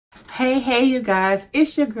Hey you guys,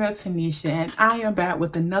 it's your girl Tanisha and I am back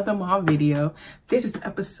with another mom video. This is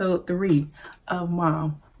episode 3 of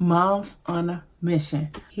Moms on a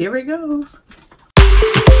Mission. Here it goes.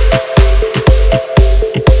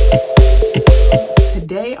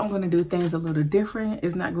 Today I'm going to do things a little different.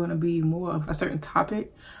 It's not going to be more of a certain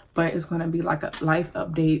topic, but it's going to be like a life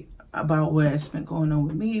update about what's been going on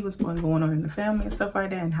with me, what's been going on in the family and stuff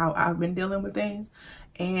like that, and how I've been dealing with things.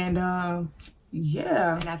 And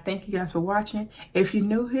yeah, and I thank you guys for watching. If you're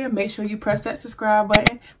new here, make sure you press that subscribe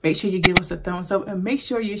button, make sure you give us a thumbs up, and make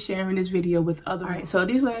sure you're sharing this video with others. All right, so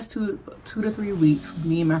these last two to 3 weeks for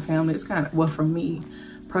me and my family, it's kind of, well, for me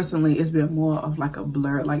personally, it's been more of like a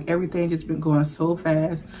blur. Like everything just been going so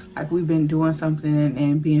fast. Like we've been doing something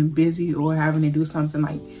and being busy or having to do something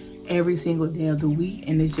like every single day of the week,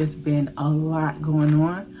 and it's just been a lot going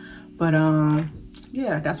on. But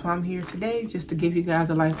yeah, that's why I'm here today, just to give you guys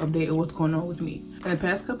a life update of what's going on with me. In the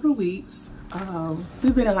past couple of weeks,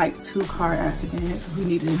 we've been in like 2 car accidents. We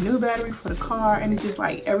needed a new battery for the car, and it's just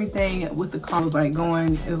like everything with the car was like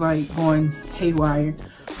going haywire.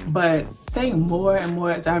 But I think more and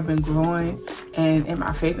more as I've been growing and in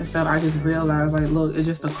my faith and stuff, I just realized like, look, it's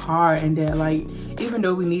just a car, and that like, even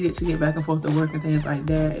though we needed to get back and forth to work and things like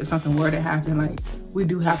that, if something were to happen, like we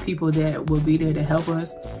do have people that will be there to help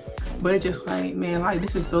us. But it's just like, man, like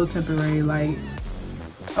this is so temporary. Like,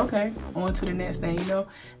 okay, on to the next thing, you know.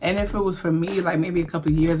 And if it was for me, like maybe a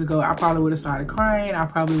couple of years ago, I probably would have started crying. I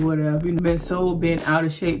probably would have, you know, been so bent out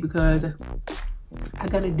of shape because I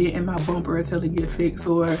got a dent in my bumper until it get fixed,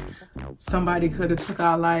 or somebody could have took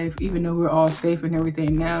our life, even though we're all safe and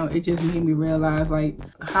everything. Now it just made me realize like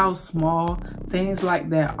how small things like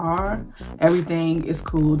that are. Everything is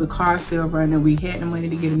cool. The car's still running. We had the money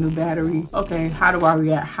to get a new battery. Okay, how do I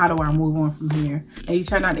react? How do I move on from here? And you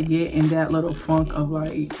try not to get in that little funk of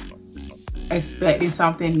like expecting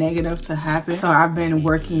something negative to happen. So I've been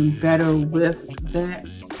working better with that,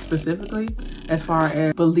 specifically as far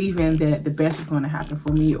as believing that the best is going to happen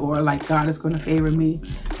for me, or like God is going to favor me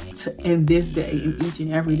in this day, in each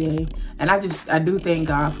and every day. And I do thank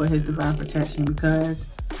God for his divine protection,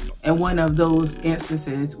 because in one of those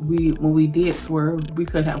instances, when we did swerve, we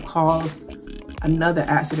could have caused another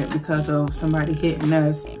accident because of somebody hitting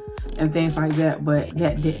us and things like that, but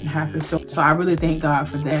that didn't happen. So I really thank God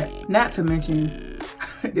for that. Not to mention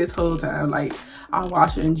this whole time, like our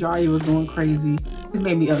washer and dryer was going crazy. This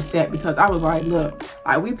made me upset because I was like, look,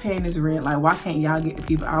 like we paying this rent, like why can't y'all get the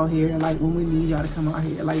people out here? Like when we need y'all to come out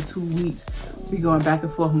here, like 2 weeks we going back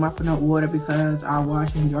and forth mopping up water because our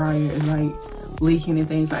washer and dryer is like leaking and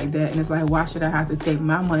things like that. And it's like, why should I have to take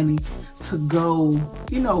my money to go,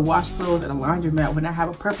 you know, wash clothes at a laundromat when I have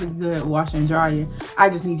a perfectly good washer and dryer? I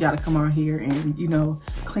just need y'all to come out here and, you know,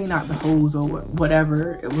 clean out the hose or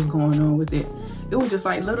whatever it was going on with it. It was just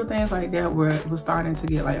like little things like that where it was starting to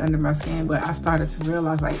get like under my skin. But I started to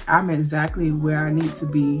realize like I'm exactly where I need to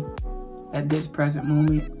be at this present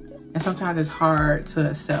moment. And sometimes it's hard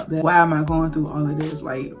to accept that. Why am I going through all of this?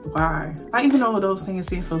 Like, why? Like, even though those things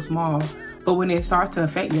seem so small, but when it starts to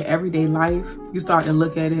affect your everyday life, you start to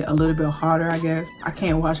look at it a little bit harder, I guess. I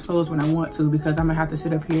can't wash clothes when I want to because I'm gonna have to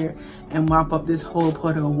sit up here and mop up this whole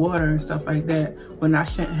puddle of water and stuff like that when I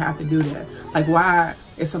shouldn't have to do that. Like, why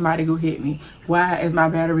is somebody gonna hit me? Why is my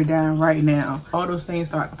battery down right now? All those things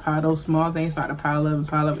start to pile, those small things start to pile up and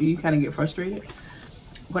pile up, and you kind of get frustrated.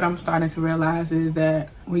 What I'm starting to realize is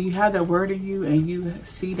that when you have that word in you and you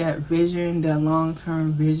see that vision, that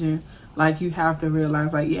long-term vision, like you have to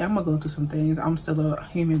realize like, yeah, I'm gonna go through some things. I'm still a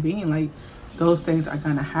human being. Like those things are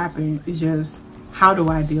gonna happen. It's just, how do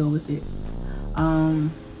I deal with it?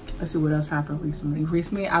 Let's see what else happened recently.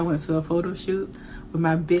 Recently, I went to a photo shoot with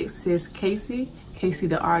my big sis, Casey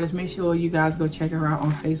the artist. Make sure you guys go check her out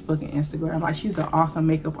on Facebook and Instagram. Like she's an awesome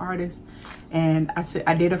makeup artist. And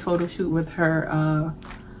I did a photo shoot with her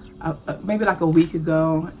maybe like a week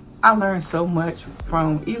ago. I learned so much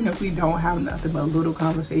from, even if we don't have nothing but a little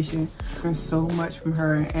conversation, I learned so much from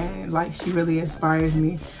her, and like she really inspires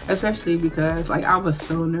me, especially because like I was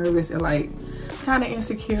so nervous and like kind of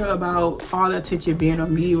insecure about all the attention being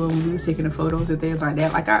on me when we were taking the photos and things like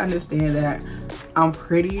that. Like I understand that I'm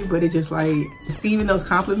pretty, but it's just like receiving those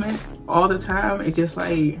compliments all the time, it's just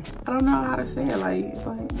like, I don't know how to say it. Like, it's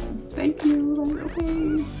like, thank you, like,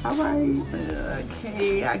 okay, all right,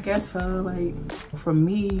 okay, I guess so. Like for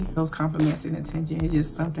me, those compliments and attention is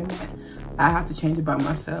just something that I have to change about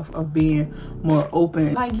myself, of being more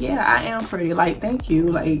open. Like, yeah, I am pretty, like, thank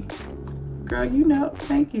you, like, girl, you know,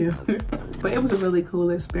 thank you. But it was a really cool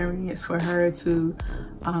experience for her to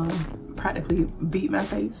practically beat my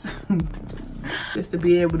face. Just to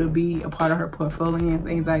be able to be a part of her portfolio and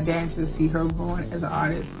things like that, and to see her growing as an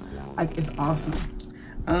artist Like, it's awesome.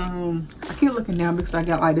 I keep looking down because I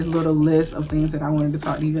got like this little list of things that I wanted to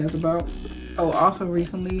talk to you guys about. Oh, also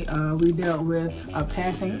recently, we dealt with a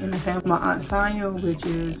passing in the family. My Aunt Sonia, which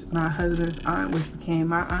is my husband's aunt, which became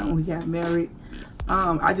my aunt when we got married.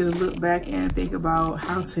 I just look back and think about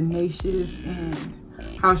how tenacious and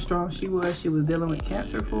how strong she was. She was dealing with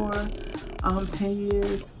cancer for 10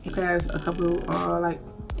 years. She passed a couple,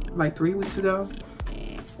 like 3 weeks ago.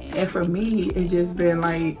 And for me, it's just been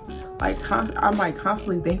I'm like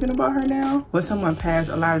constantly thinking about her now. When someone passed,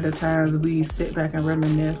 a lot of the times we sit back and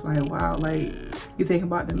reminisce, like, wow, like you think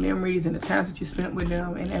about the memories and the times that you spent with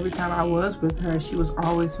them. And every time I was with her, she was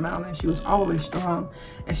always smiling. She was always strong.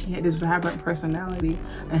 And she had this vibrant personality,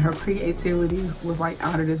 and her creativity was like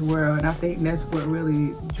out of this world. And I think that's what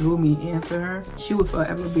really drew me into her. She will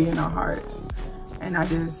forever be in our hearts. And I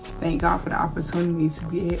just thank God for the opportunity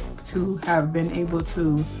to have been able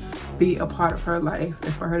to be a part of her life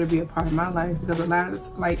and for her to be a part of my life, because a lot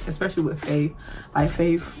of, like, especially with Faith, like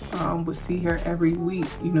Faith would see her every week,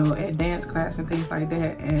 you know, at dance class and things like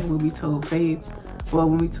that. And when we told Faith, well,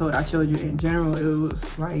 when we told our children in general,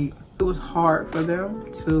 it was hard for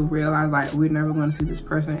them to realize like we're never going to see this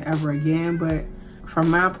person ever again. But from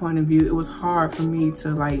my point of view, it was hard for me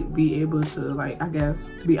to like be able to, like, I guess,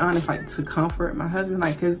 to be honest, like to comfort my husband,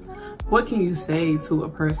 like, because what can you say to a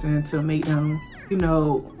person to make them, you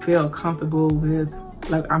know, feel comfortable with,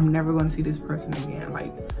 like, I'm never going to see this person again.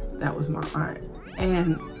 Like, that was my aunt.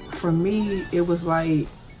 And for me, it was like,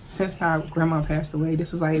 since my grandma passed away,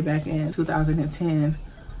 this was like back in 2010,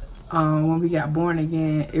 when we got born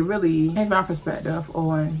again, it really changed my perspective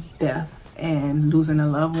on death and losing a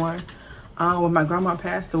loved one. When my grandma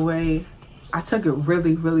passed away, I took it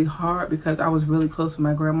really, really hard because I was really close to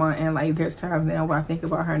my grandma. And like, there's times now where I think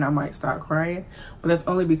about her and I might start crying, but that's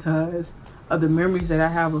only because of the memories that I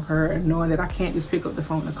have of her and knowing that I can't just pick up the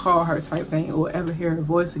phone to call her type thing or ever hear her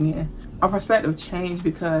voice again. My perspective changed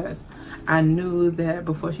because I knew that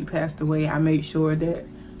before she passed away, I made sure that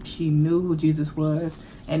she knew who Jesus was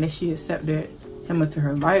and that she accepted him into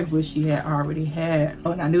her life, which she had already had.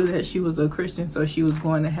 And I knew that she was a Christian, so she was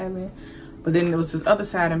going to heaven. But then there was this other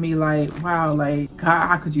side of me, like, wow, like, God,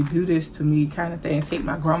 how could you do this to me, kind of thing, take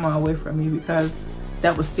my grandma away from me, because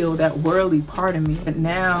that was still that worldly part of me. But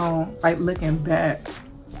now, like, looking back,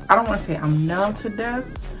 I don't want to say I'm numb to death.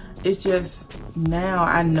 It's just now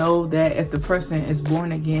I know that if the person is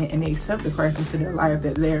born again and they accept the Christ into their life,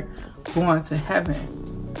 that they're going to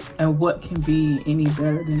heaven. And what can be any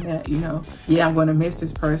better than that, you know? Yeah, I'm going to miss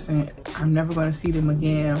this person. I'm never going to see them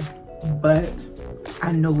again, but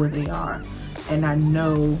I know where they are, and I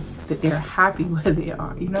know that they're happy where they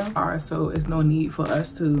are, you know? So it's no need for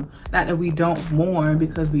us to, not that we don't mourn,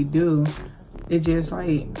 because we do. It's just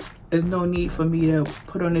like, there's no need for me to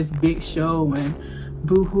put on this big show and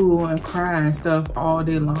boo-hoo and cry and stuff all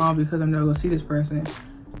day long because I'm never gonna see this person.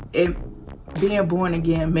 Being born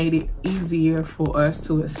again made it easier for us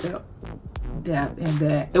to accept death, and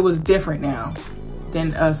that it was different now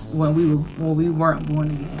than us when we weren't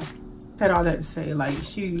born again. I said all that to say, like,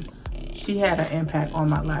 she had an impact on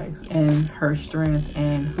my life and her strength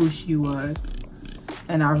and who she was.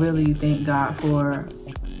 And I really thank God for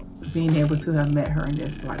being able to have met her in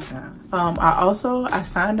this lifetime. I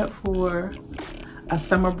signed up for a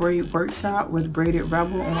summer braid workshop with Braided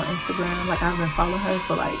Rebel on Instagram. Like, I've been following her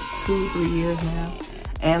for like 2-3 years now.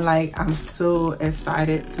 And like, I'm so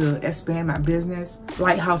excited to expand my business.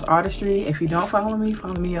 Lighthouse Artistry. If you don't follow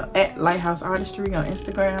me at Lighthouse Artistry on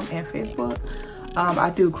Instagram and Facebook.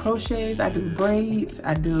 I do crochets, I do braids,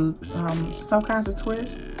 I do some kinds of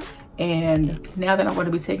twists. And now that I'm going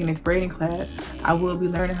to be taking this braiding class, I will be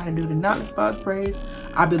learning how to do the knotless box braids.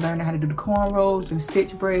 I'll be learning how to do the cornrows and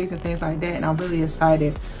stitch braids and things like that. And I'm really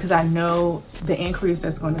excited because I know the increase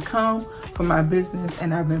that's going to come from my business.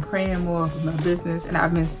 And I've been praying more for my business, and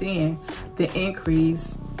I've been seeing the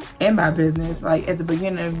increase in my business. Like, at the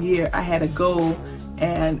beginning of the year, I had a goal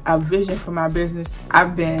and a vision for my business.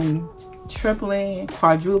 I've been tripling,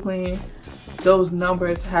 quadrupling those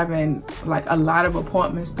numbers, having like a lot of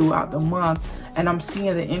appointments throughout the month, and I'm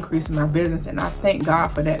seeing the increase in my business. And I thank God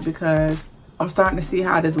for that, because I'm starting to see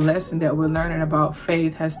how this lesson that we're learning about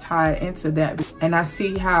faith has tied into that. And I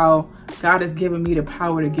see how God has given me the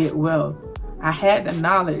power to get wealth. I had the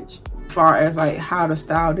knowledge as far as like how to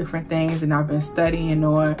style different things, and I've been studying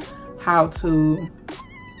on how to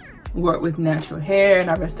work with natural hair, and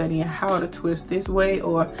I've been studying how to twist this way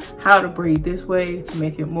or how to braid this way to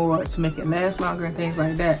make it last longer and things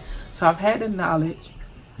like that. So I've had the knowledge.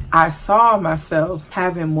 I saw myself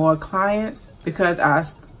having more clients because I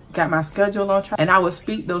got my schedule on track, and I would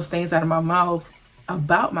speak those things out of my mouth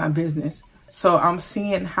about my business So I'm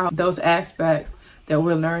seeing how those aspects that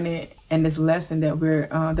we're learning in this lesson that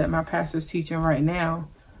that my pastor's teaching right now,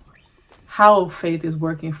 how faith is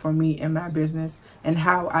working for me in my business and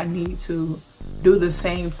how I need to do the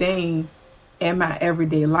same thing in my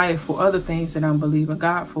everyday life for other things that I'm believing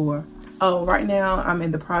God for. Oh, right now I'm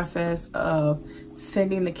in the process of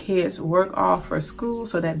sending the kids work off for school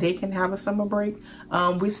so that they can have a summer break.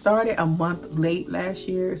 We started a month late last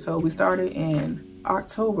year, so we started in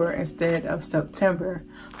October instead of September.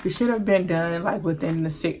 We should have been done like within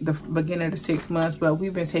the beginning of the 6 months, but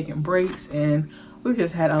we've been taking breaks and we've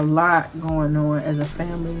just had a lot going on as a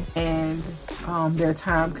family, and their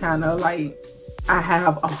time kind of like, I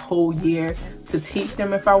have a whole year to teach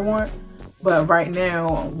them if I want, but right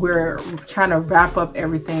now we're trying to wrap up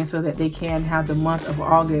everything so that they can have the month of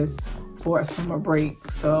August for a summer break.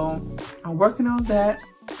 So I'm working on that.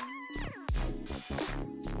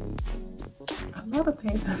 A lot of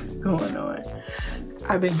things have been going on.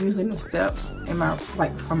 I've been using the steps in my,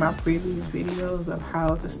 from my previous videos of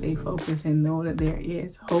how to stay focused and know that there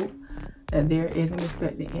is hope, that there is an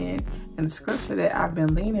expected end. And the scripture that I've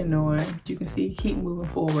been leaning on, you can see, keep moving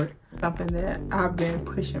forward. Something that I've been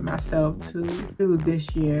pushing myself to do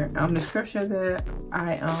this year. The scripture that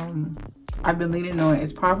I've been leaning on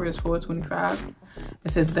is Proverbs 4:25.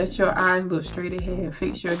 It says, let your eyes look straight ahead,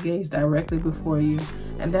 fix your gaze directly before you.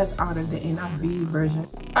 And that's out of the NIV version.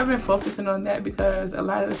 I've been focusing on that because a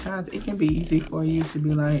lot of the times it can be easy for you to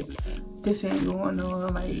be like, this ain't going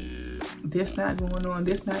on, like this not going on,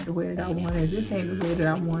 this not the way that I want it, this ain't the way that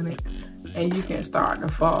I want it. And you can start to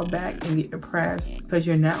fall back and get depressed because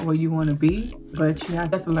you're not where you want to be. But you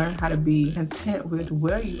have to learn how to be content with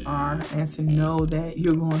where you are and to know that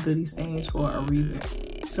you're going through these things for a reason.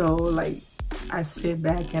 So like, I sit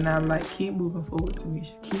back and I'm like, keep moving forward,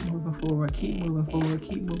 Tamisha. Keep moving forward, keep moving forward,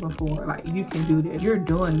 keep moving forward. Like, you can do this. You're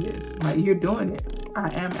doing this. Like, you're doing it. I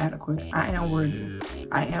am adequate. I am worthy.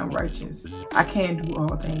 I am righteous. I can do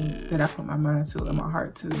all things that I put my mind to and my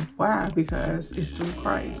heart to. Why? Because it's through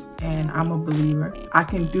Christ and I'm a believer. I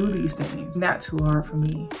can do these things. Not too hard for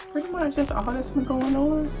me. Pretty much that's all that's been going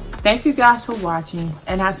on. Thank you guys for watching,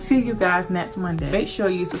 and I'll see you guys next Monday. Make sure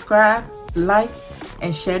you subscribe, like,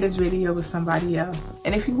 and share this video with somebody else.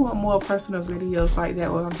 And if you want more personal videos like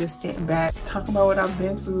that where I'm just sitting back talking about what I've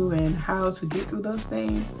been through and how to get through those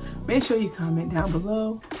things, make sure you comment down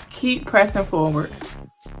below. Keep pressing forward.